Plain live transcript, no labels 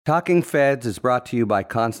Talking Feds is brought to you by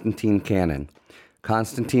Constantine Cannon.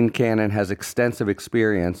 Constantine Cannon has extensive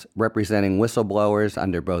experience representing whistleblowers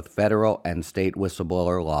under both federal and state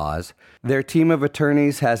whistleblower laws. Their team of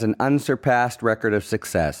attorneys has an unsurpassed record of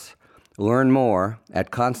success. Learn more at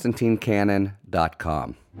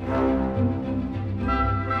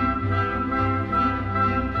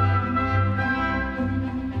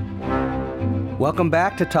ConstantineCannon.com. Welcome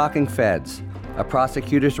back to Talking Feds, a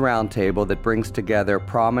prosecutors' roundtable that brings together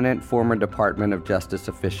prominent former Department of Justice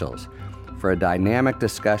officials for a dynamic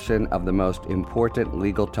discussion of the most important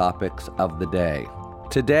legal topics of the day.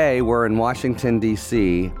 Today, we're in Washington,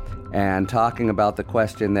 D.C., and talking about the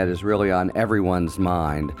question that is really on everyone's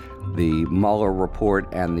mind, the Mueller report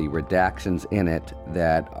and the redactions in it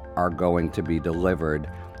that are going to be delivered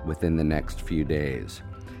within the next few days.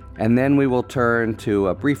 And then we will turn to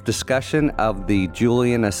a brief discussion of the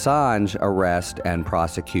Julian Assange arrest and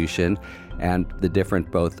prosecution and the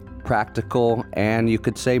different both practical and you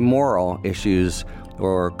could say moral issues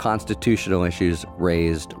or constitutional issues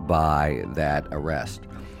raised by that arrest.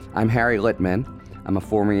 I'm Harry Littman. I'm a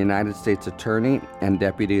former United States Attorney and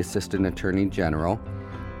Deputy Assistant Attorney General.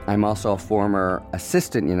 I'm also a former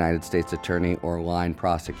Assistant United States Attorney or line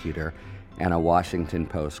prosecutor and a Washington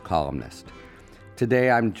Post columnist.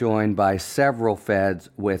 Today, I'm joined by several feds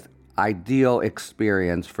with ideal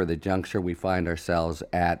experience for the juncture we find ourselves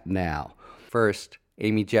at now. First,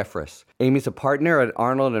 Amy Jeffress. Amy's a partner at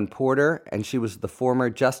Arnold & Porter, and she was the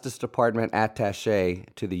former Justice Department attaché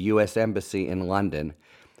to the U.S. Embassy in London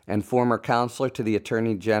and former counselor to the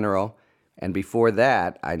Attorney General, and before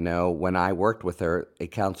that, I know when I worked with her, a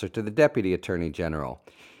counselor to the Deputy Attorney General.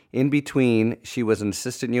 In between, she was an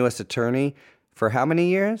assistant U.S. attorney for how many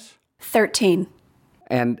years? 13.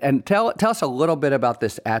 And tell us a little bit about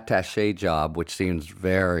this attaché job, which seems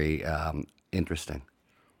very interesting.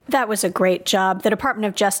 That was a great job. The Department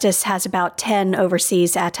of Justice has about 10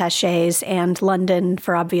 overseas attachés, and London,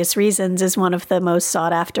 for obvious reasons, is one of the most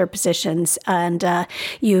sought-after positions. And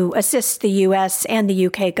you assist the U.S. and the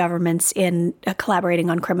U.K. governments in collaborating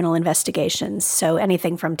on criminal investigations. So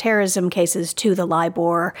anything from terrorism cases to the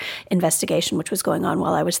LIBOR investigation, which was going on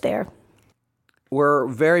while I was there. We're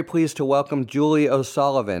very pleased to welcome Julie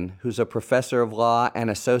O'Sullivan, who's a professor of law and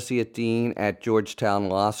associate dean at Georgetown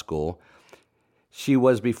Law School. She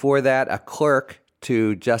was before that a clerk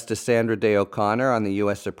to Justice Sandra Day O'Connor on the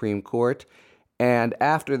U.S. Supreme Court, and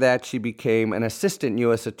after that she became an assistant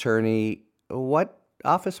U.S. attorney. What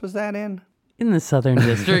office was that in? In the Southern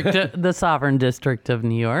District, the Sovereign District of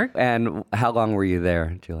New York. And how long were you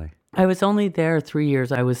there, Julie? I was only there 3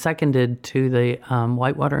 years. I was seconded to the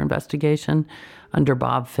Whitewater investigation under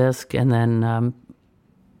Bob Fisk, and then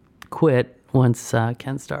quit once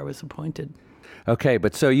Ken Starr was appointed. Okay,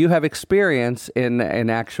 but so you have experience in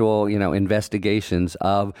actual, investigations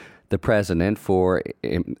of the president for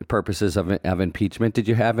purposes of impeachment. Did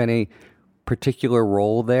you have any particular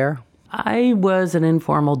role there? I was an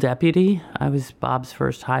informal deputy. I was Bob's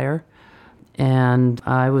first hire, and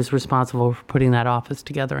I was responsible for putting that office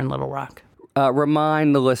together in Little Rock.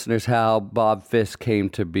 Remind the listeners how Bob Fisk came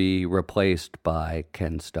to be replaced by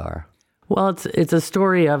Ken Starr. Well, it's a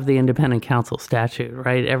story of the independent counsel statute,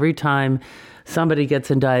 right? Every time somebody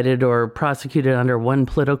gets indicted or prosecuted under one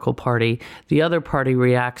political party, the other party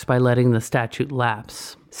reacts by letting the statute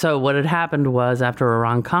lapse. So what had happened was after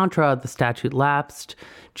Iran-Contra, the statute lapsed.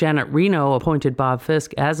 Janet Reno appointed Bob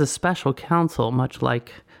Fisk as a special counsel, much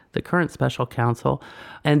like the current special counsel.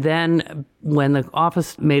 And then when the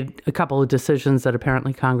office made a couple of decisions that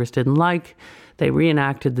apparently Congress didn't like, they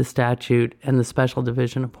reenacted the statute and the special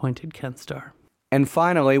division appointed Ken Starr. And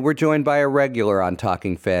finally, we're joined by a regular on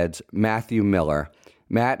Talking Feds, Matthew Miller.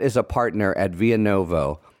 Matt is a partner at Via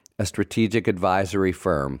Novo, a strategic advisory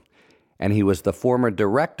firm, and he was the former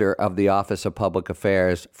director of the Office of Public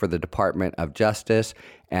Affairs for the Department of Justice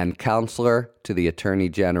and counselor to the Attorney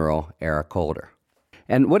General, Eric Holder.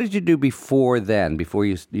 And what did you do before then, before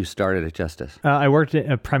you started at Justice? I worked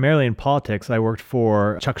primarily in politics. I worked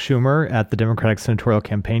for Chuck Schumer at the Democratic Senatorial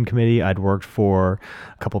Campaign Committee. I'd worked for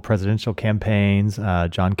a couple presidential campaigns,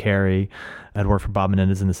 John Kerry. I'd worked for Bob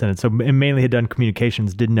Menendez in the Senate. So mainly had done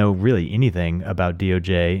communications, didn't know really anything about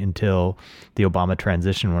DOJ until the Obama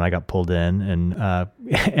transition when I got pulled in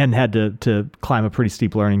and had to climb a pretty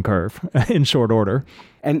steep learning curve in short order.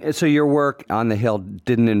 And so your work on the Hill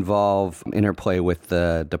didn't involve interplay with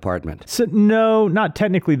the department? So, no, not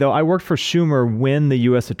technically, though. I worked for Schumer when the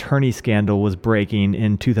U.S. attorney scandal was breaking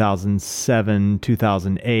in 2007,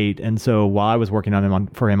 2008. And so while I was working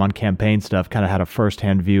for him on campaign stuff, kind of had a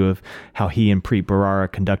firsthand view of how he and Preet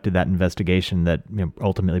Bharara conducted that investigation that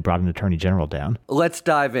ultimately brought an attorney general down. Let's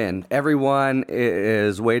dive in. Everyone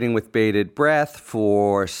is waiting with bated breath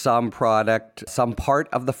for some product, some part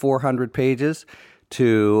of the 400 pages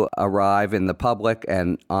to arrive in the public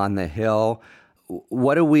and on the Hill.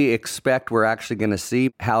 What do we expect we're actually going to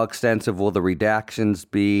see? How extensive will the redactions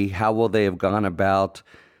be? How will they have gone about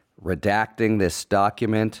redacting this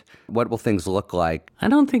document? What will things look like? I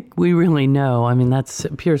don't think we really know. I mean, that's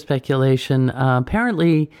pure speculation.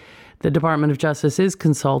 Apparently, the Department of Justice is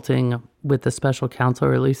consulting with the special counsel,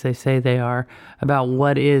 or at least they say they are, about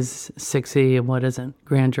what is 6E and what isn't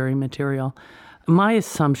grand jury material. My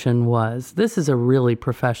assumption was this is a really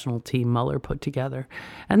professional team Mueller put together,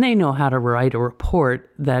 and they know how to write a report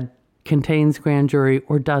that contains grand jury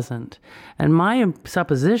or doesn't. And my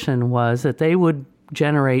supposition was that they would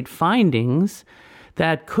generate findings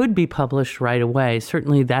that could be published right away.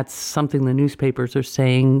 Certainly that's something the newspapers are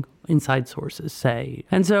saying, inside sources say.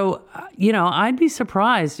 And so, I'd be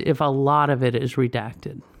surprised if a lot of it is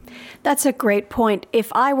redacted. That's a great point.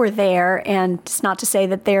 If I were there, and it's not to say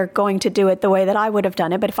that they're going to do it the way that I would have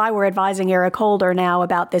done it, but if I were advising Eric Holder now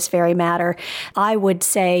about this very matter, I would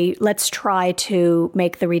say, let's try to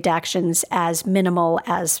make the redactions as minimal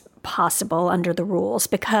as possible under the rules,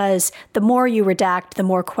 because the more you redact, the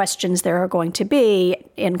more questions there are going to be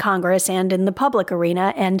in Congress and in the public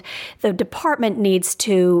arena. And the department needs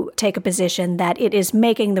to take a position that it is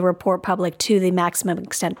making the report public to the maximum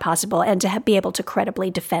extent possible and to be able to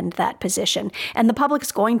credibly defend that position. And the public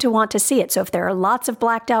is going to want to see it. So if there are lots of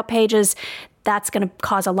blacked out pages, that's going to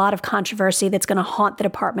cause a lot of controversy that's going to haunt the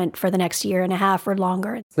department for the next year and a half or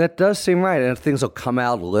longer. That does seem right. And things will come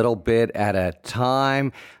out a little bit at a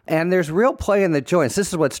time. And there's real play in the joints. This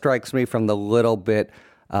is what strikes me from the little bit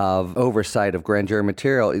of oversight of grand jury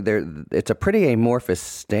material. It's a pretty amorphous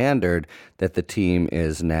standard that the team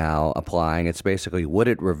is now applying. It's basically, would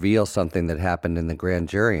it reveal something that happened in the grand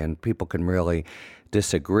jury? And people can really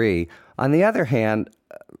disagree. On the other hand,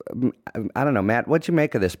 I don't know, Matt, what'd you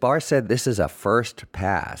make of this? Barr said this is a first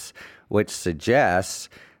pass, which suggests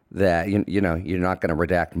that, you're not going to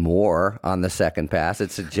redact more on the second pass.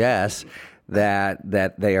 It suggests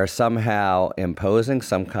that they are somehow imposing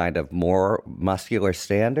some kind of more muscular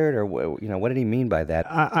standard, or what did he mean by that?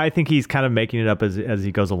 I think he's kind of making it up as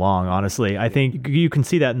he goes along, honestly. I think you can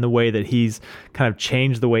see that in the way that he's kind of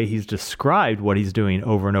changed the way he's described what he's doing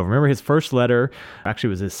over and over. Remember his first letter, actually it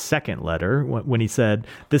was his second letter, when he said,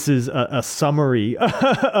 this is a summary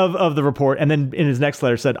of the report, and then in his next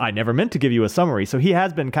letter said, I never meant to give you a summary. So he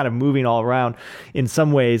has been kind of moving all around. In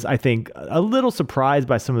some ways, I think a little surprised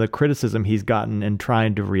by some of the criticism he's gotten and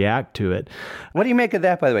trying to react to it. What do you make of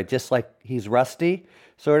that, by the way? Just like he's rusty,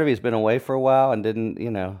 sort of? He's been away for a while and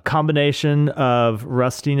didn't, Combination of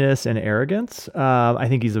rustiness and arrogance. I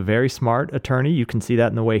think he's a very smart attorney. You can see that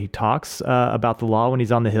in the way he talks about the law when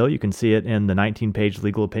he's on the Hill. You can see it in the 19-page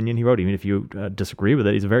legal opinion he wrote, even if you disagree with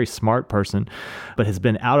it. He's a very smart person, but has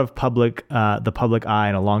been out of the public eye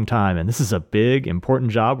in a long time. And this is a big, important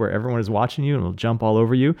job where everyone is watching you and will jump all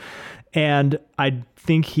over you. And I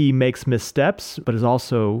think he makes missteps, but is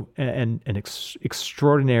also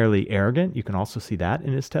extraordinarily arrogant. You can also see that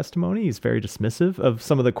in his testimony. He's very dismissive of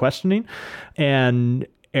some of the questioning. And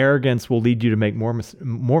arrogance will lead you to make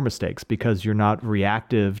more mistakes because you're not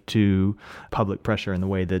reactive to public pressure in the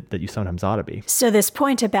way that you sometimes ought to be. So this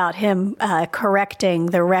point about him correcting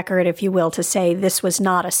the record, if you will, to say this was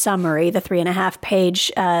not a summary, the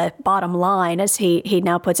 3.5-page bottom line, as he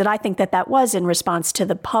now puts it, I think that was in response to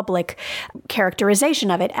the public characterization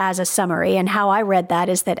of it as a summary. And how I read that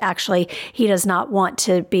is that actually he does not want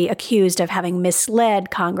to be accused of having misled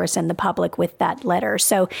Congress and the public with that letter.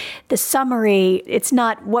 So the summary, it's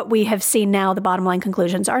not what we have seen now. The bottom line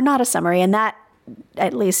conclusions are not a summary. And that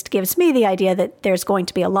at least gives me the idea that there's going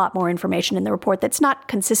to be a lot more information in the report that's not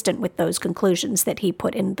consistent with those conclusions that he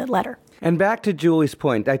put in the letter. And back to Julie's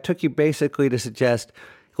point, I took you basically to suggest,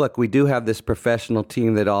 look, we do have this professional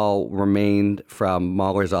team that all remained from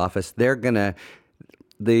Mueller's office. They're going to,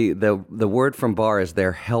 the word from Barr is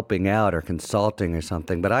they're helping out or consulting or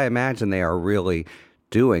something, but I imagine they are really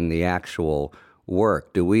doing the actual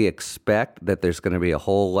work. Do we expect that there's going to be a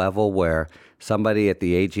whole level where somebody at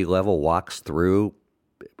the AG level walks through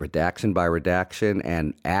redaction by redaction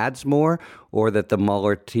and adds more, or that the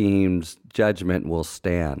Mueller team's judgment will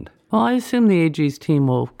stand? Well, I assume the AG's team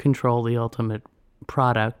will control the ultimate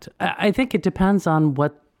product. I think it depends on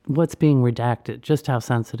what what's being redacted, just how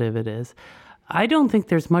sensitive it is. I don't think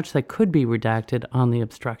there's much that could be redacted on the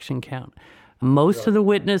obstruction count. Most of the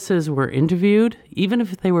witnesses were interviewed. Even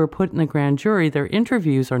if they were put in the grand jury, their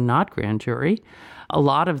interviews are not grand jury. A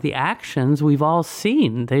lot of the actions we've all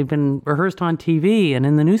seen. They've been rehearsed on TV and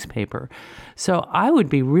in the newspaper. So I would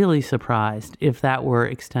be really surprised if that were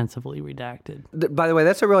extensively redacted. By the way,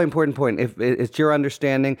 that's a really important point. If it's your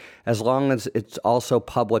understanding, as long as it's also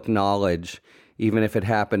public knowledge, even if it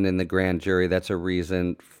happened in the grand jury, that's a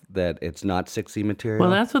reason that it's not 6E material? Well,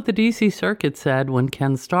 that's what the D.C. Circuit said when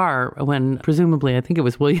Ken Starr, when presumably, I think it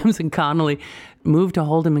was Williams and Connolly, moved to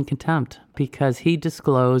hold him in contempt because he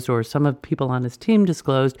disclosed, or some of the people on his team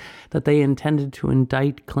disclosed, that they intended to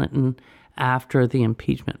indict Clinton after the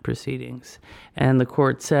impeachment proceedings. And the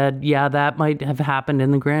court said, yeah, that might have happened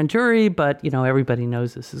in the grand jury, but, everybody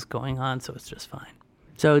knows this is going on, so it's just fine.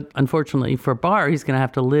 So unfortunately for Barr, he's going to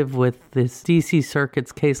have to live with this D.C.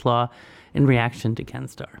 Circuit's case law in reaction to Ken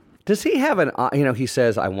Starr. Does he have he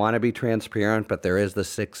says, I want to be transparent, but there is the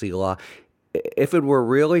 6E law. If it were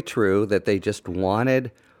really true that they just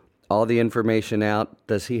wanted all the information out,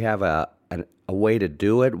 does he have a way to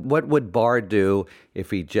do it? What would Barr do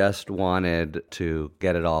if he just wanted to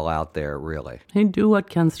get it all out there, really? He'd do what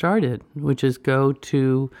Ken Starr did, which is go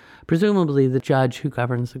to presumably the judge who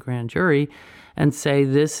governs the grand jury and say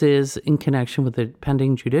this is in connection with the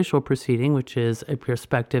pending judicial proceeding, which is a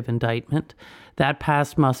prospective indictment. That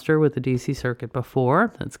passed muster with the D.C. Circuit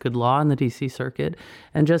before. That's good law in the D.C. Circuit.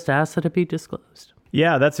 And just ask that it be disclosed.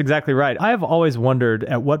 Yeah, that's exactly right. I have always wondered,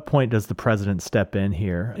 at what point does the president step in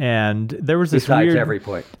here? And there was this besides every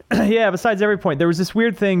point. Yeah, besides every point. There was this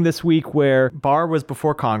weird thing this week where Barr was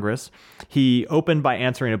before Congress. He opened by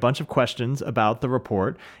answering a bunch of questions about the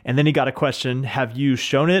report. And then he got a question, have you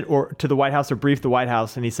shown it or to the White House or briefed the White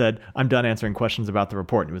House? And he said, I'm done answering questions about the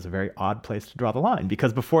report. And it was a very odd place to draw the line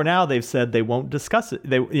because before now they've said they won't discuss it.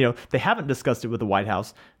 They haven't discussed it with the White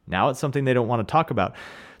House. Now it's something they don't want to talk about.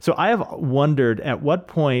 So I have wondered, at what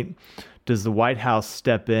point does the White House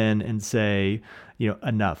step in and say,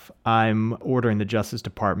 enough, I'm ordering the Justice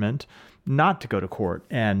Department not to go to court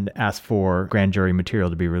and ask for grand jury material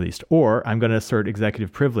to be released, or I'm going to assert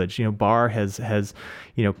executive privilege. Barr has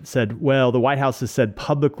said, well, the White House has said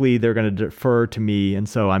publicly they're going to defer to me, and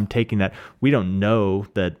so I'm taking that. We don't know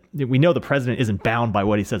that. We know the president isn't bound by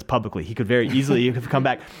what he says publicly. He could very easily come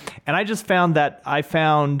back. And I just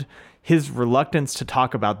found his reluctance to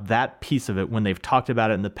talk about that piece of it when they've talked about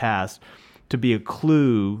it in the past to be a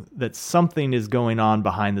clue that something is going on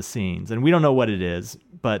behind the scenes. And we don't know what it is,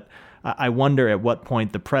 but I wonder at what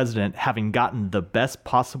point the president, having gotten the best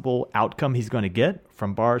possible outcome he's going to get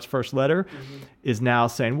from Barr's first letter, is now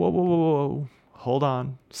saying, whoa, hold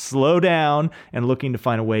on, slow down, and looking to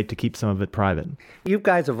find a way to keep some of it private. You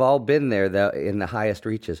guys have all been there in the highest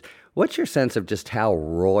reaches. What's your sense of just how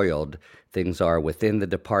roiled things are within the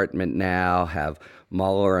department now? Have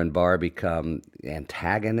Mueller and Barr become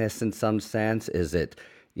antagonists in some sense? Is it,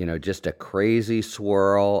 just a crazy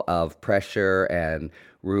swirl of pressure and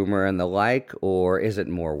rumor and the like, or is it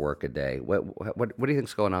more work a day? What do you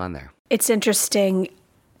think's going on there? It's interesting.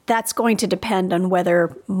 That's going to depend on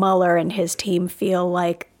whether Mueller and his team feel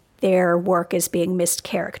like their work is being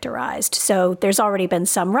mischaracterized. So there's already been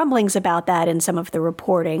some rumblings about that in some of the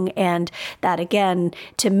reporting. And that, again,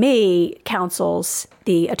 to me, counsels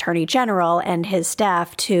the Attorney General and his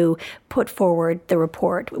staff to put forward the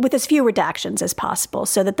report with as few redactions as possible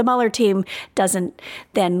so that the Mueller team doesn't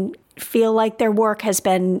then feel like their work has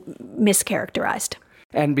been mischaracterized.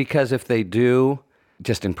 And because if they do,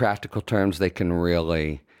 just in practical terms, they can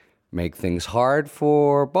really make things hard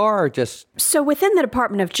for Barr. So within the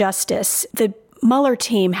Department of Justice, the Mueller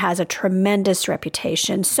team has a tremendous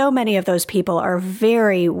reputation. So many of those people are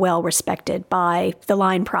very well respected by the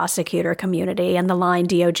line prosecutor community and the line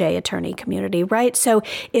DOJ attorney community, right? So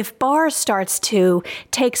if Barr starts to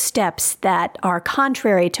take steps that are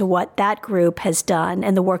contrary to what that group has done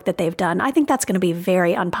and the work that they've done, I think that's going to be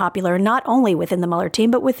very unpopular, not only within the Mueller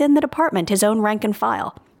team, but within the department, his own rank and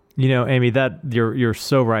file. Amy, that you're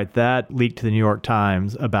so right. That leaked to the New York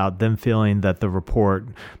Times about them feeling that the report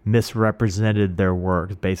misrepresented their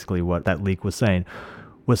work, basically what that leak was saying,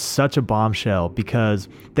 was such a bombshell because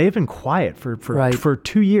they've been quiet for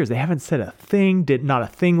 2 years. They haven't said a thing, not a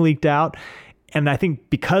thing leaked out. And I think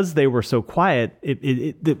because they were so quiet,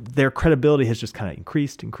 their credibility has just kind of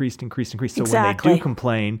increased. So Exactly. when they do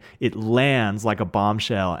complain, it lands like a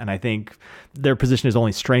bombshell. And I think their position is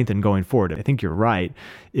only strengthened going forward. I think you're right.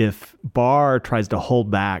 If Barr tries to hold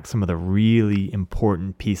back some of the really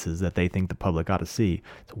important pieces that they think the public ought to see,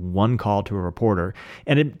 it's one call to a reporter.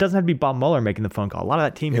 And it doesn't have to be Bob Mueller making the phone call. A lot of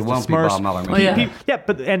that team is won't be Bob Mueller making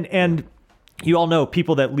and you all know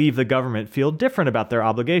people that leave the government feel different about their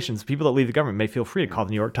oblagations. People that leave the government may feel free to call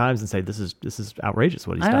the New York Times and say, this is outrageous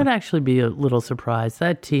what he's done. I would actually be a little surprised.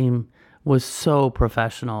 That team was so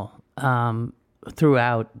professional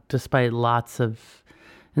throughout, despite lots of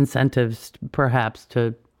incentives, perhaps,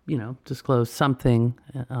 to disclose something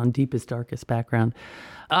on deepest, darkest background.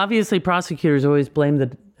 Obviously, prosecutors always blame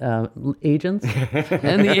the agents,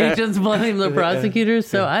 and the agents blame the prosecutors.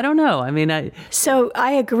 So I don't know. So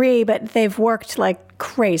I agree, but they've worked like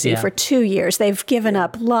crazy for 2 years. They've given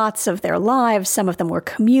up lots of their lives. Some of them were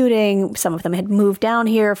commuting. Some of them had moved down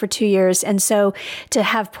here for 2 years. And so to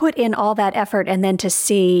have put in all that effort and then to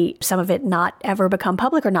see some of it not ever become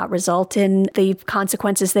public or not result in the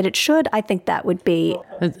consequences that it should, I think that would be...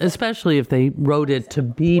 Especially if they wrote it to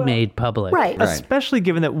be made public. Right. Especially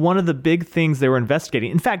given that one of the big things they were investigating,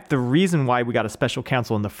 in fact, the reason why we got a special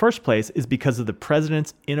counsel in the first place is because of the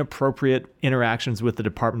president's inappropriate interactions with the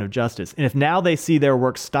Department of Justice. And if now they see their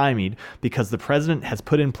work stymied because the president has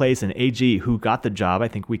put in place an AG who got the job, I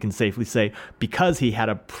think we can safely say, because he had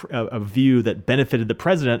a view that benefited the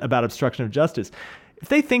president about obstruction of justice. If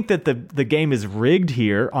they think that the game is rigged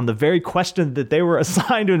here on the very question that they were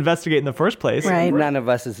assigned to investigate in the first place. Right. None of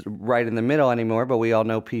us is right in the middle anymore, but we all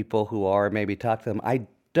know people who are, maybe talk to them. I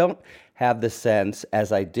don't have the sense,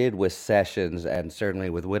 as I did with Sessions and certainly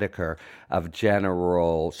with Whitaker, of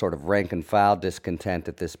general sort of rank and file discontent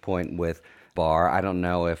at this point with Barr. I don't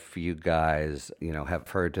know if you guys, have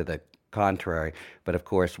heard to the contrary, but of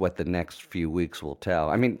course what the next few weeks will tell.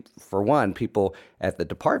 I mean, for one, people at the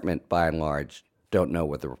department, by and large, don't know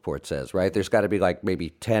what the report says, right? There's got to be like maybe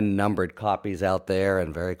 10 numbered copies out there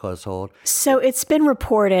and very close hold. So it's been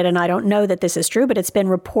reported, and I don't know that this is true, but it's been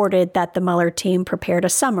reported that the Mueller team prepared a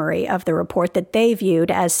summary of the report that they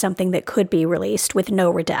viewed as something that could be released with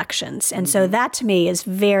no redactions. And so that to me is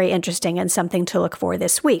very interesting and something to look for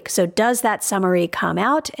this week. So does that summary come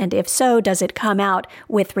out? And if so, does it come out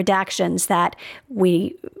with redactions that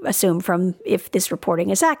we assume from, if this reporting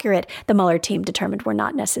is accurate, the Mueller team determined were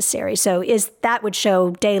not necessary? So that would show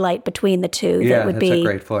daylight between the two. Yeah, that would that's a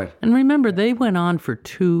great point. And remember, they went on for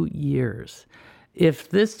 2 years. If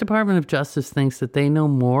this Department of Justice thinks that they know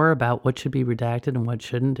more about what should be redacted and what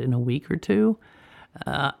shouldn't in a week or two,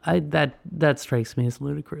 that strikes me as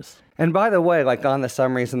ludicrous. And by the way, like on the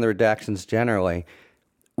summaries and the redactions generally,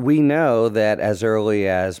 we know that as early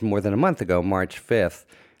as more than a month ago, March 5th,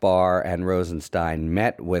 Barr and Rosenstein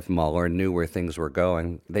met with Mueller, knew where things were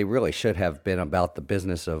going. They really should have been about the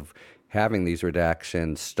business of having these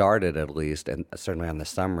redactions started at least, and certainly on the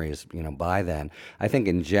summaries, by then. I think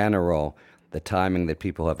in general, the timing that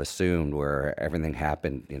people have assumed where everything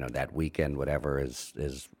happened, that weekend, whatever,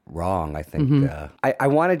 is wrong. I think I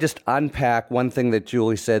want to just unpack one thing that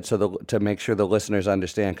Julie said to make sure the listeners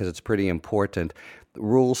understand, because it's pretty important.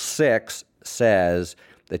 Rule 6 says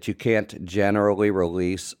that you can't generally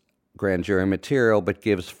release grand jury material, but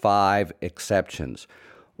gives 5 exceptions.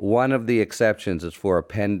 One of the exceptions is for a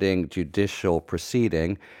pending judicial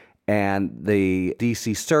proceeding, and the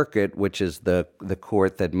D.C. Circuit, which is the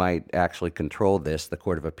court that might actually control this, the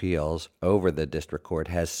Court of Appeals over the district court,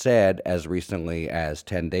 has said as recently as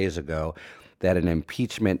 10 days ago that an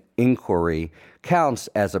impeachment inquiry counts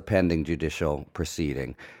as a pending judicial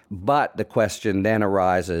proceeding. But the question then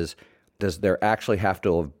arises, does there actually have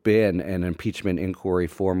to have been an impeachment inquiry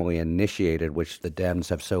formally initiated, which the Dems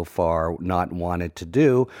have so far not wanted to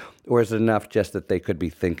do, or is it enough just that they could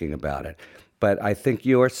be thinking about it? But I think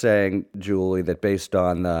you're saying, Julie, that based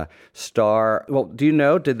on the Starr, do you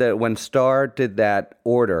know, when Starr did that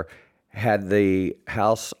order, had the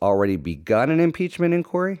House already begun an impeachment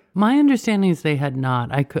inquiry? My understanding is they had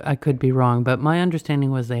not. I could be wrong, but my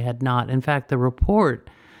understanding was they had not. In fact, the report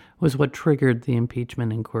was what triggered the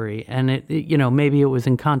impeachment inquiry. And it maybe it was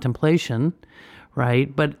in contemplation,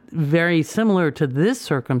 right? But very similar to this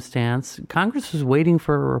circumstance, Congress was waiting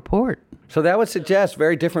for a report. So that would suggest,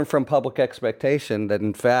 very different from public expectation, that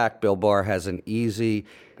in fact Bill Barr has an easy,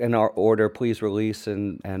 in our order, please release,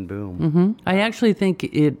 and boom. Mm-hmm. I actually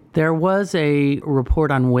think there was a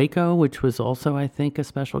report on Waco, which was also, I think, a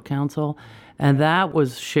special counsel, and that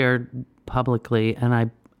was shared publicly,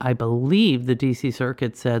 and I believe the D.C.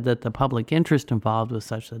 Circuit said that the public interest involved was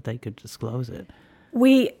such that they could disclose it.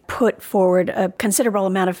 We put forward a considerable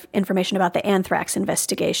amount of information about the anthrax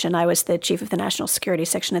investigation. I was the chief of the National Security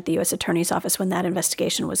Section at the U.S. Attorney's Office when that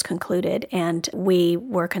investigation was concluded, and we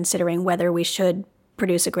were considering whether we should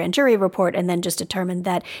produce a grand jury report and then just determined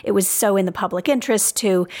that it was so in the public interest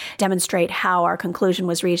to demonstrate how our conclusion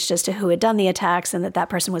was reached as to who had done the attacks and that that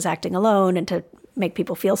person was acting alone and to make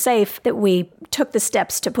people feel safe, that we took the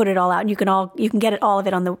steps to put it all out. And you can get all of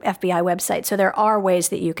it on the FBI website. So there are ways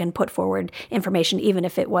that you can put forward information, even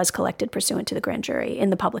if it was collected pursuant to the grand jury in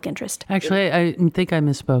the public interest. Actually, I think I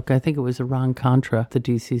misspoke. I think it was Iran-Contra the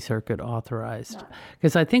D.C. Circuit authorized.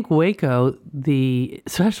 Because I think Waco, the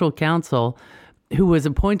special counsel who was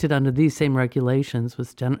appointed under these same regulations,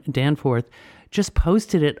 was Danforth, just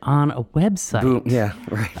posted it on a website. Boom. Yeah,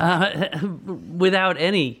 right. Without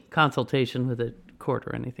any consultation with the court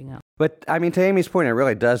or anything else. But, I mean, to Amy's point, it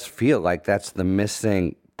really does feel like that's the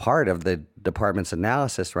missing part of the department's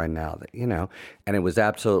analysis right now, and it was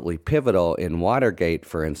absolutely pivotal in Watergate,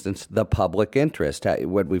 for instance, the public interest.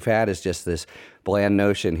 What we've had is just this bland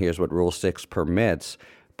notion, here's what Rule 6 permits,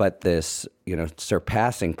 but this,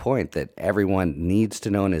 surpassing point that everyone needs to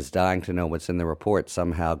know and is dying to know what's in the report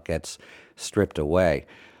somehow gets stripped away.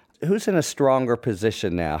 Who's in a stronger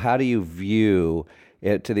position now? How do you view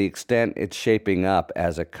it to the extent it's shaping up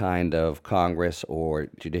as a kind of Congress or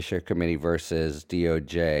Judiciary Committee versus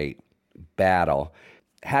DOJ battle?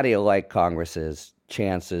 How do you like Congress's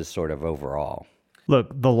chances sort of overall? Look,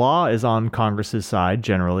 the law is on Congress's side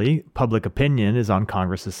generally. Public opinion is on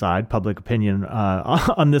Congress's side. Public opinion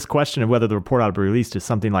on this question of whether the report ought to be released is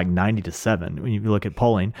something like 90-7 when you look at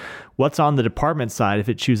polling. What's on the department side if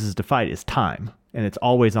it chooses to fight is time. And it's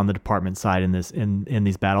always on the department side in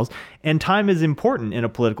these battles. And time is important in a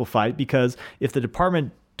political fight because if the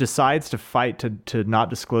department decides to fight to not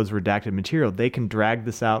disclose redacted material, they can drag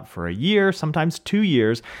this out for a year, sometimes 2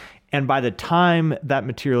 years. And by the time that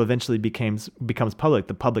material eventually becomes public,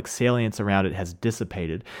 the public salience around it has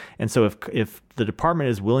dissipated. And so if the department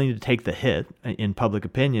is willing to take the hit in public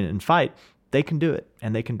opinion and fight, they can do it,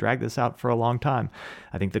 and they can drag this out for a long time.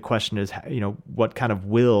 I think the question is, what kind of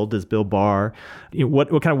will does Bill Barr, what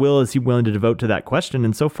kind of will is he willing to devote to that question?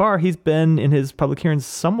 And so far, he's been, in his public hearings,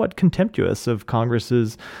 somewhat contemptuous of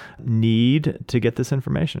Congress's need to get this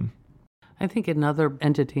information. I think another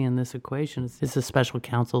entity in this equation is the special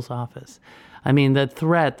counsel's office. I mean, the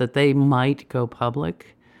threat that they might go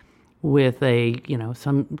public with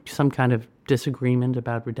some kind of disagreement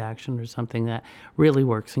about redaction or something that really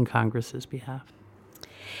works in Congress's behalf.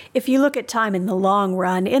 If you look at time in the long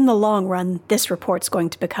run, this report's going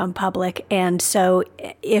to become public. And so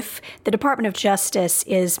if the Department of Justice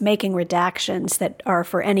is making redactions that are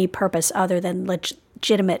for any purpose other than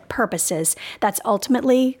legitimate purposes, that's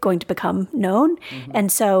ultimately going to become known. Mm-hmm.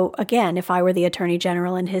 And so, again, if I were the Attorney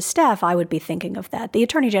General and his staff, I would be thinking of that. The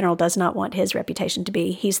Attorney General does not want his reputation to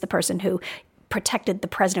be, he's the person who protected the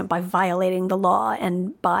president by violating the law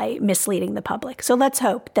and by misleading the public. So let's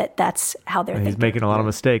hope that that's how they're thinking. He's making a lot of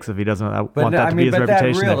mistakes if he doesn't want that to be his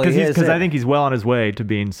reputation. Because I think he's well on his way to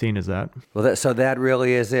being seen as that. Well, so that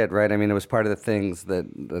really is it, right? I mean, it was part of the things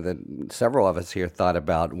that several of us here thought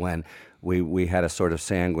about when we had a sort of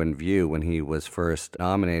sanguine view when he was first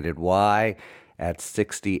nominated. Why, at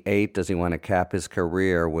 68, does he want to cap his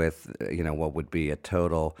career with, what would be a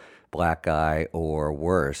total black eye or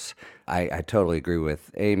worse? I totally agree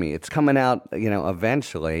with Amy. It's coming out,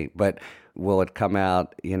 eventually, but will it come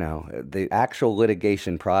out, the actual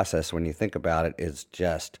litigation process, when you think about it, is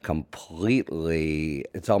just completely,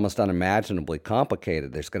 it's almost unimaginably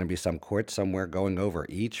complicated. There's going to be some court somewhere going over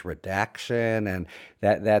each redaction, and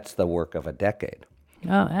that's the work of a decade.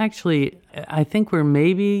 Actually, I think we're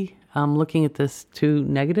maybe looking at this too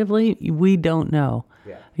negatively. We don't know.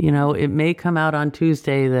 Yeah. It may come out on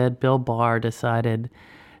Tuesday that Bill Barr decided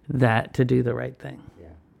that to do the right thing. Yeah.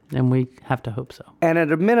 And we have to hope so. And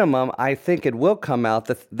at a minimum, I think it will come out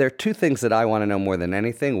that there are two things that I want to know more than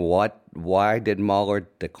anything. Why did Mueller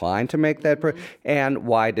decline to make that? And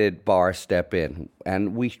why did Barr step in?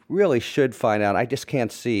 And we really should find out. I just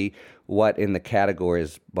can't see what in the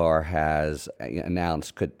categories Barr has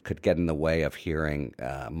announced could get in the way of hearing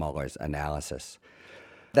Mueller's analysis.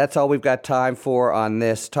 That's all we've got time for on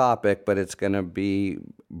this topic, but it's going to be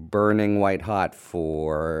burning white hot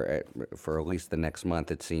for at least the next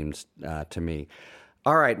month, it seems to me.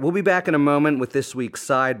 All right, we'll be back in a moment with this week's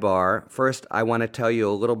Sidebar. First, I want to tell you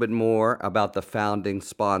a little bit more about the founding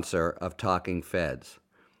sponsor of Talking Feds.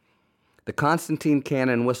 The Constantine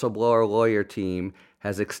Cannon Whistleblower Lawyer Team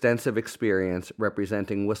has extensive experience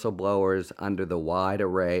representing whistleblowers under the wide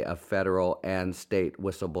array of federal and state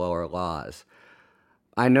whistleblower laws.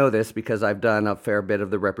 I know this because I've done a fair bit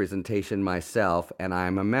of the representation myself, and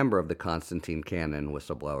I'm a member of the Constantine Cannon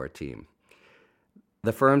whistleblower team.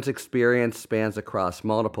 The firm's experience spans across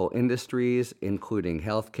multiple industries, including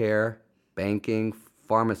healthcare, banking,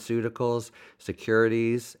 pharmaceuticals,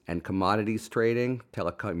 securities and commodities trading,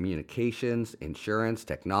 telecommunications, insurance,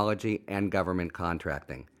 technology, and government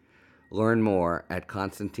contracting. Learn more at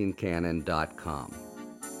ConstantineCannon.com.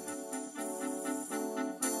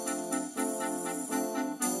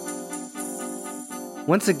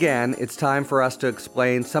 Once again, it's time for us to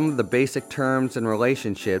explain some of the basic terms and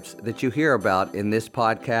relationships that you hear about in this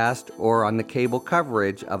podcast or on the cable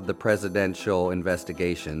coverage of the presidential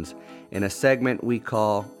investigations in a segment we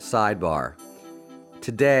call Sidebar.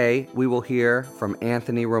 Today, we will hear from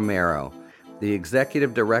Anthony Romero, the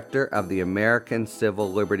Executive Director of the American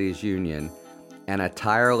Civil Liberties Union and a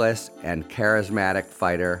tireless and charismatic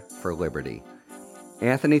fighter for liberty.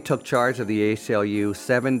 Anthony took charge of the ACLU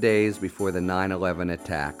 7 days before the 9/11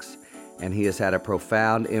 attacks, and he has had a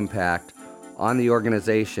profound impact on the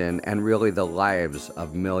organization and really the lives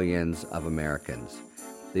of millions of Americans.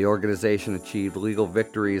 The organization achieved legal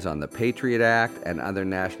victories on the Patriot Act and other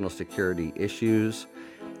national security issues.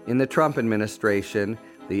 In the Trump administration,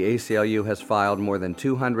 the ACLU has filed more than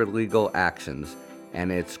 200 legal actions,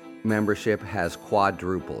 and its membership has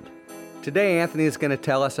quadrupled. Today, Anthony is going to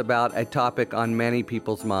tell us about a topic on many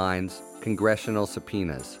people's minds, congressional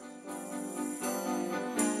subpoenas.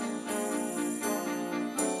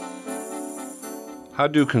 How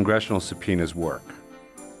do congressional subpoenas work?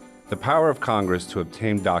 The power of Congress to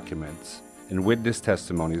obtain documents and witness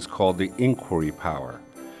testimony is called the inquiry power,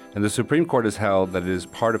 and the Supreme Court has held that it is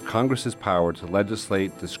part of Congress's power to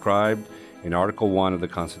legislate described in Article 1 of the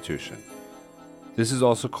Constitution. This is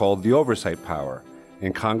also called the oversight power,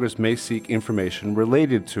 and Congress may seek information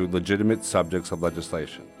related to legitimate subjects of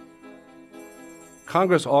legislation.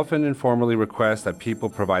 Congress often informally requests that people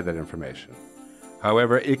provide that information.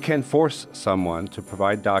 However, it can force someone to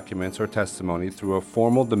provide documents or testimony through a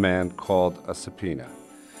formal demand called a subpoena.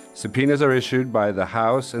 Subpoenas are issued by the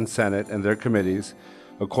House and Senate and their committees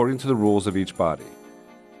according to the rules of each body.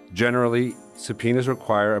 Generally, subpoenas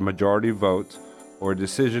require a majority vote or a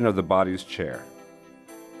decision of the body's chair.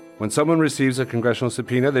 When someone receives a congressional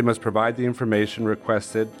subpoena, they must provide the information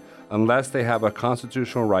requested unless they have a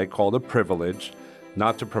constitutional right called a privilege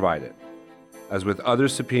not to provide it. As with other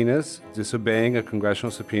subpoenas, disobeying a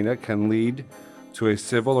congressional subpoena can lead to a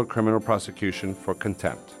civil or criminal prosecution for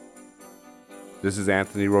contempt. This is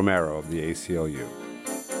Anthony Romero of the ACLU.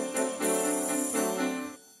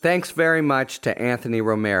 Thanks very much to Anthony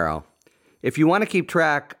Romero. If you want to keep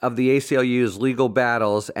track of the ACLU's legal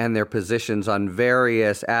battles and their positions on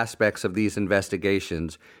various aspects of these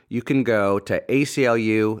investigations, you can go to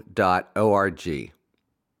aclu.org.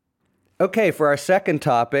 Okay, for our second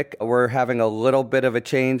topic, we're having a little bit of a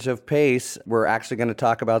change of pace. We're actually going to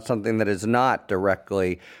talk about something that is not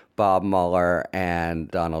directly Bob Mueller and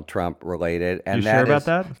Donald Trump related. And you sure about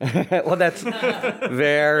that? Well, that's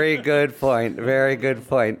very good point. Very good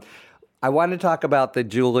point. I want to talk about the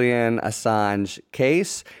Julian Assange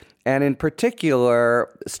case, and in particular,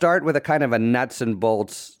 start with a kind of a nuts and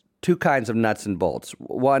bolts, two kinds of nuts and bolts.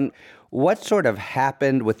 One, what sort of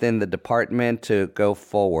happened within the department to go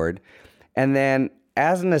forward? And then,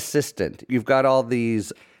 as an assistant, you've got all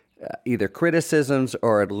these either criticisms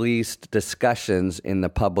or at least discussions in the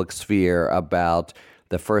public sphere about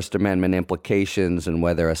the First Amendment implications and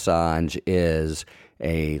whether Assange is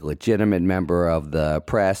a legitimate member of the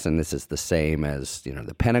press, and this is the same as,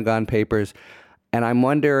 the Pentagon Papers. And I'm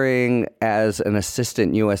wondering, as an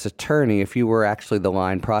assistant U.S. attorney, if you were actually the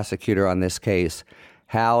line prosecutor on this case,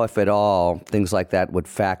 how, if at all, things like that would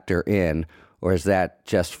factor in, or is that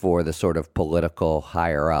just for the sort of political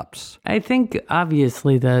higher-ups? I think,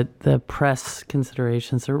 obviously, that the press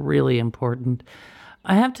considerations are really important.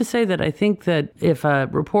 I have to say that I think that if a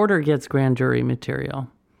reporter gets grand jury material,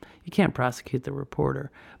 you can't prosecute the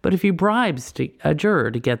reporter. But if he bribes a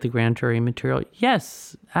juror to get the grand jury material,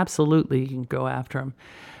 yes, absolutely, you can go after him.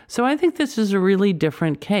 So I think this is a really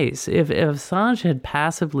different case. If Assange had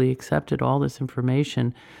passively accepted all this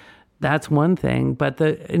information, that's one thing. But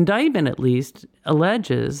the indictment, at least,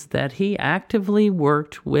 alleges that he actively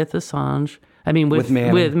worked with Assange, with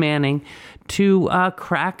Manning, to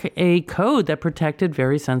crack a code that protected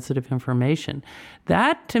very sensitive information.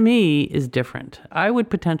 That, to me, is different. I would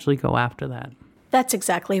potentially go after that. That's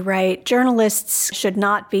exactly right. Journalists should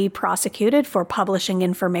not be prosecuted for publishing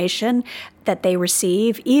information that they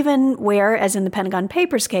receive, even where, as in the Pentagon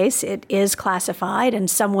Papers case, it is classified and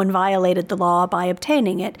someone violated the law by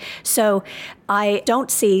obtaining it. So I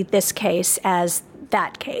don't see this case as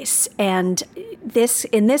that case. And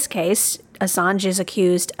in this case, Assange is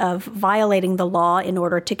accused of violating the law in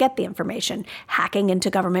order to get the information, hacking into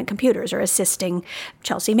government computers or assisting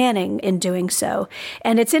Chelsea Manning in doing so.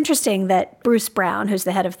 And it's interesting that Bruce Brown, who's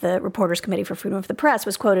the head of the Reporters Committee for Freedom of the Press,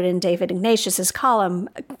 was quoted in David Ignatius's column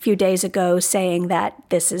a few days ago saying that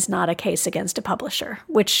this is not a case against a publisher,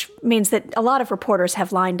 which means that a lot of reporters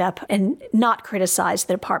have lined up and not criticized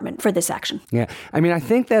the department for this action. Yeah, I mean, I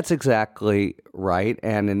think that's exactly right.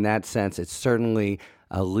 And in that sense, it's certainly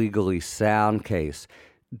a legally sound case.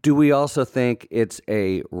 Do we also think it's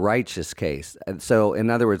a righteous case? And so, in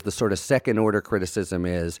other words, the sort of second-order criticism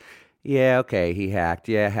is, yeah, okay, he hacked.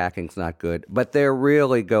 Yeah, hacking's not good. But they're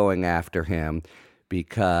really going after him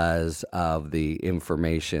because of the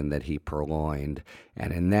information that he purloined.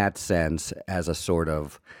 And in that sense, as a sort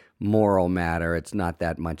of moral matter, it's not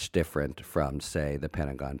that much different from, say, the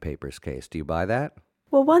Pentagon Papers case. Do you buy that?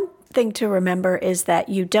 Well, one thing to remember is that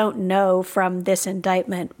you don't know from this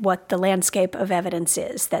indictment what the landscape of evidence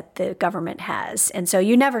is that the government has. And so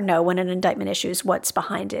you never know when an indictment issues what's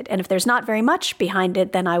behind it. And if there's not very much behind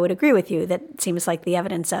it, then I would agree with you that it seems like the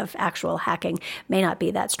evidence of actual hacking may not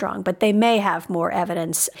be that strong. But they may have more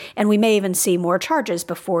evidence, and we may even see more charges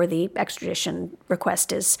before the extradition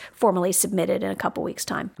request is formally submitted in a couple weeks'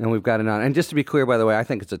 time. And we've got it on. And just to be clear, by the way, I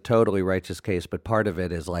think it's a totally righteous case, but part of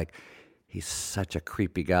it is like, he's such a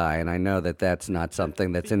creepy guy, and I know that that's not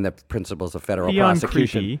something that's in the principles of federal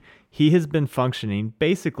prosecution. Creepy, he has been functioning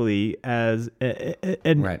basically as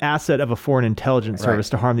an asset of a foreign intelligence service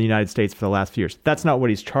to harm the United States for the last few years. That's not what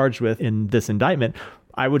he's charged with in this indictment.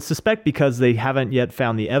 I would suspect because they haven't yet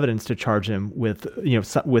found the evidence to charge him with,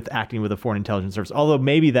 with acting with a foreign intelligence service. Although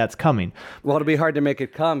maybe that's coming. Well, it'll be hard to make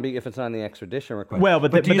it come if it's on the extradition request. Well,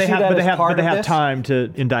 but they have time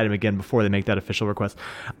to indict him again before they make that official request.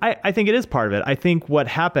 I think it is part of it. I think what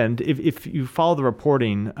happened, if you follow the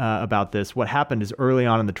reporting about this, what happened is early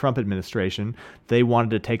on in the Trump administration, they wanted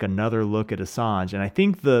to take another look at Assange, and I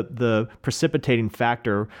think the precipitating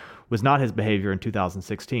factor was not his behavior in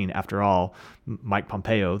 2016. After all, Mike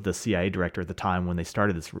Pompeo, the CIA director at the time when they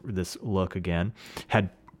started this look again, had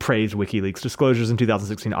praised WikiLeaks disclosures in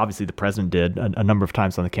 2016. Obviously, the president did a number of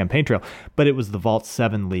times on the campaign trail, but it was the Vault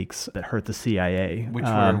 7 leaks that hurt the CIA.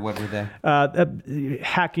 What were they?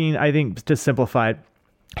 Hacking, I think, to simplify it,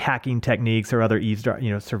 hacking techniques or other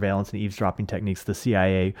surveillance and eavesdropping techniques the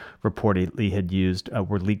CIA reportedly had used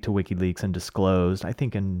were leaked to WikiLeaks and disclosed, I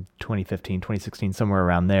think in 2015, 2016, somewhere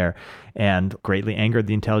around there, and greatly angered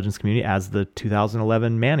the intelligence community, as the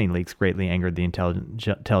 2011 Manning leaks greatly angered the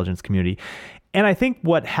intelligence community. And I think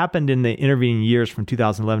what happened in the intervening years from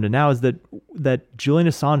 2011 to now is that Julian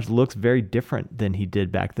Assange looks very different than he did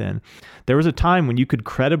back then. There was a time when you could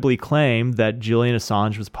credibly claim that Julian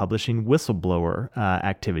Assange was publishing whistleblower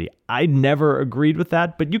activity. I never agreed with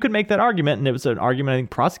that, but you could make that argument, and it was an argument I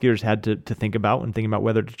think prosecutors had to think about when thinking about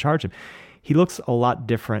whether to charge him. He looks a lot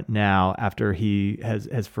different now after he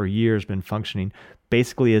has for years been functioning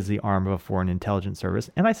basically as the arm of a foreign intelligence service.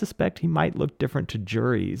 And I suspect he might look different to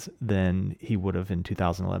juries than he would have in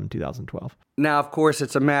 2011, 2012. Now, of course,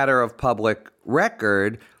 it's a matter of public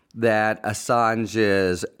record that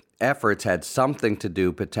Assange's efforts had something to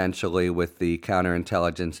do potentially with the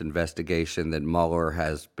counterintelligence investigation that Mueller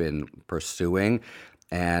has been pursuing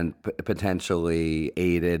and potentially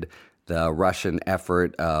aided the Russian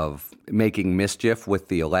effort of making mischief with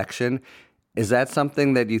the election. Is that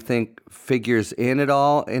something that you think figures in at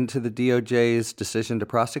all into the DOJ's decision to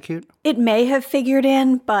prosecute? It may have figured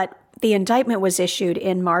in, but the indictment was issued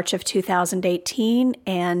in March of 2018,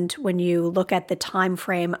 and when you look at the time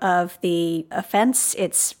frame of the offense,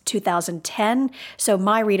 it's 2010. So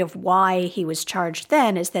my read of why he was charged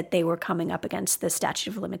then is that they were coming up against the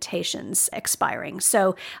statute of limitations expiring.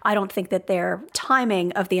 So I don't think that their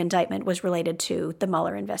timing of the indictment was related to the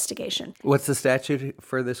Mueller investigation. What's the statute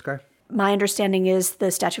for this guy? My understanding is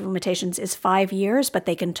the statute of limitations is 5 years, but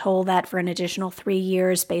they can toll that for an additional 3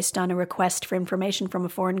 years based on a request for information from a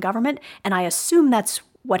foreign government. And I assume that's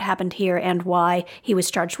what happened here and why he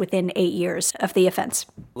was charged within 8 years of the offense.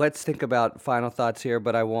 Let's think about final thoughts here,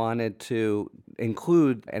 but I wanted to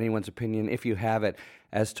include anyone's opinion, if you have it,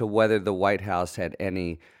 as to whether the White House had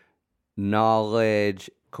any knowledge,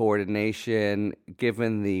 coordination,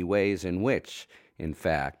 given the ways in which, in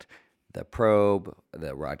fact, the probe,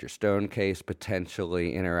 the Roger Stone case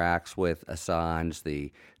potentially interacts with Assange,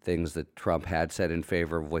 the things that Trump had said in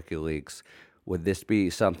favor of WikiLeaks. Would this be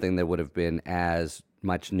something that would have been as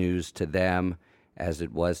much news to them as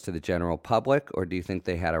it was to the general public, or do you think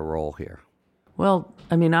they had a role here? Well,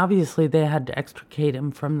 I mean, obviously they had to extricate him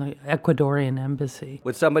from the Ecuadorian embassy.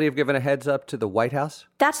 Would somebody have given a heads up to the White House?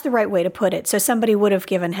 That's the right way to put it. So somebody would have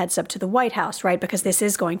given heads up to the White House, right? Because this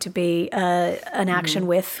is going to be an action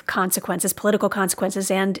with consequences, political consequences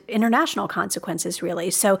and international consequences, really.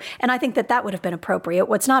 So, and I think that would have been appropriate.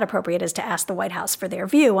 What's not appropriate is to ask the White House for their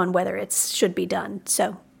view on whether it should be done.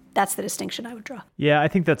 So that's the distinction I would draw. Yeah, I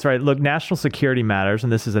think that's right. Look, national security matters,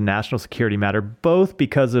 and this is a national security matter, both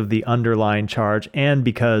because of the underlying charge and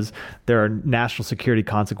because there are national security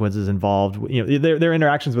consequences involved. You know, there are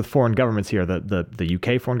interactions with foreign governments here, the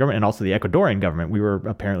UK foreign government and also the Ecuadorian government. We were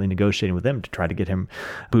apparently negotiating with them to try to get him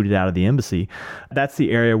booted out of the embassy. That's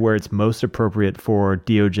the area where it's most appropriate for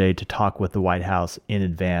DOJ to talk with the White House in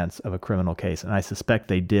advance of a criminal case, and I suspect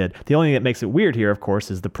they did. The only thing that makes it weird here, of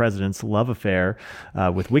course, is the president's love affair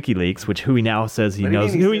with WikiLeaks, which who he now says he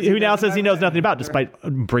knows nothing about, despite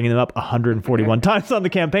bringing them up 141 times on the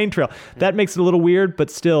campaign trail. That makes it a little weird, but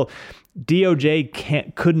still,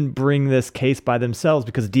 DOJ couldn't bring this case by themselves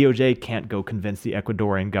because DOJ can't go convince the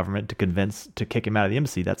Ecuadorian government to kick him out of the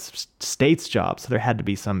embassy. That's state's job. So there had to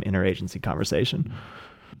be some interagency conversation.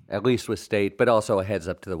 At least with state, but also a heads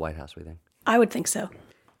up to the White House, we think. I would think so.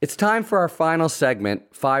 It's time for our final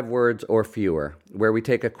segment, 5 words or fewer, where we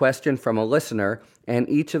take a question from a listener and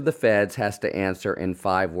each of the feds has to answer in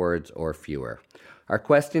 5 words or fewer. Our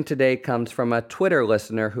question today comes from a Twitter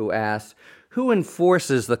listener who asks, who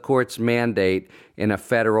enforces the court's mandate in a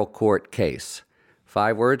federal court case?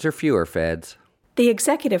 5 words or fewer, feds? The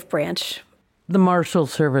executive branch. The Marshal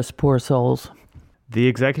Service, poor souls. The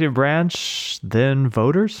executive branch, then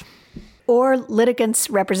voters? Or litigants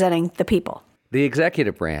representing the people. The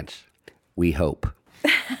executive branch, we hope.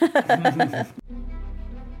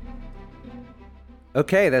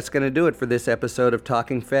 Okay, that's going to do it for this episode of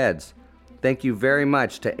Talking Feds. Thank you very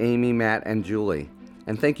much to Amy, Matt, and Julie.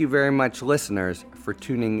 And thank you very much, listeners, for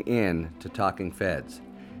tuning in to Talking Feds.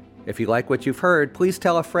 If you like what you've heard, please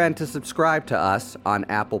tell a friend to subscribe to us on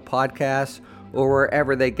Apple Podcasts or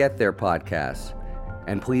wherever they get their podcasts.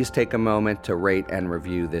 And please take a moment to rate and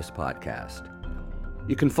review this podcast.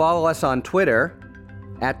 You can follow us on Twitter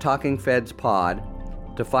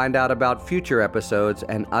 @TalkingFedsPod to find out about future episodes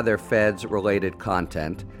and other Feds-related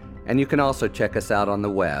content. And you can also check us out on the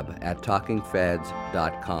web at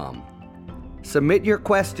talkingfeds.com. Submit your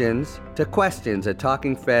questions to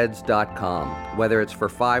questions@talkingfeds.com, whether it's for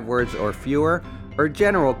 5 words or fewer, or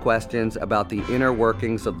general questions about the inner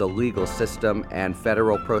workings of the legal system and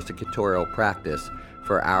federal prosecutorial practice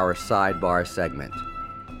for our sidebar segment.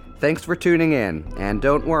 Thanks for tuning in, and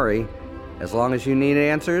don't worry, as long as you need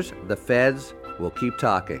answers, the feds will keep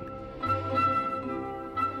talking.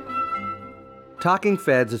 Talking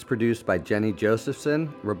Feds is produced by Jenny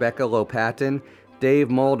Josephson, Rebecca Lopatin, Dave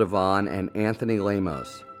Moldovan, and Anthony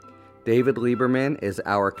Lemos. David Lieberman is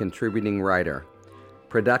our contributing writer.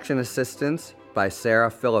 Production assistance by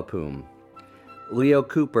Sarah Philippum. Leo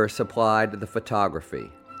Cooper supplied the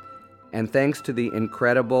photography. And thanks to the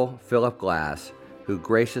incredible Philip Glass, who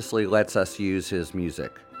graciously lets us use his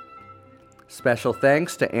music. Special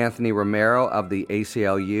thanks to Anthony Romero of the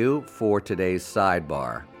ACLU for today's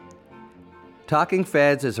sidebar. Talking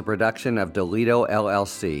Feds is a production of Delito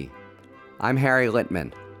LLC. I'm Harry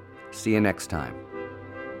Littman. See you next time.